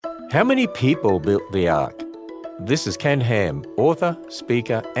How many people built the ark? This is Ken Ham, author,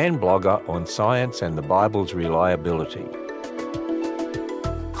 speaker and blogger on science and the Bible's reliability.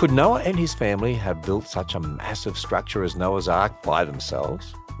 Could Noah and his family have built such a massive structure as Noah's Ark by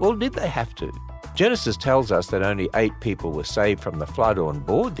themselves? Well, did they have to? Genesis tells us that only 8 people were saved from the flood on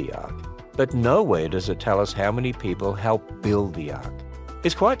board the ark, but nowhere does it tell us how many people helped build the ark.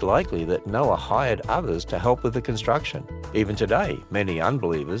 It's quite likely that Noah hired others to help with the construction. Even today, many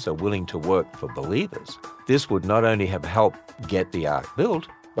unbelievers are willing to work for believers. This would not only have helped get the ark built,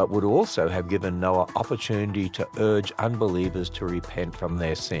 but would also have given Noah opportunity to urge unbelievers to repent from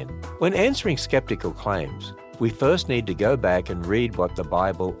their sin. When answering skeptical claims, we first need to go back and read what the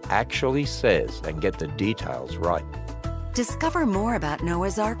Bible actually says and get the details right. Discover more about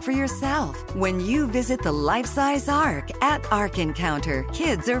Noah's Ark for yourself when you visit the life-size Ark at Ark Encounter.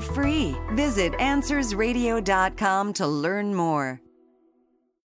 Kids are free. Visit AnswersRadio.com to learn more.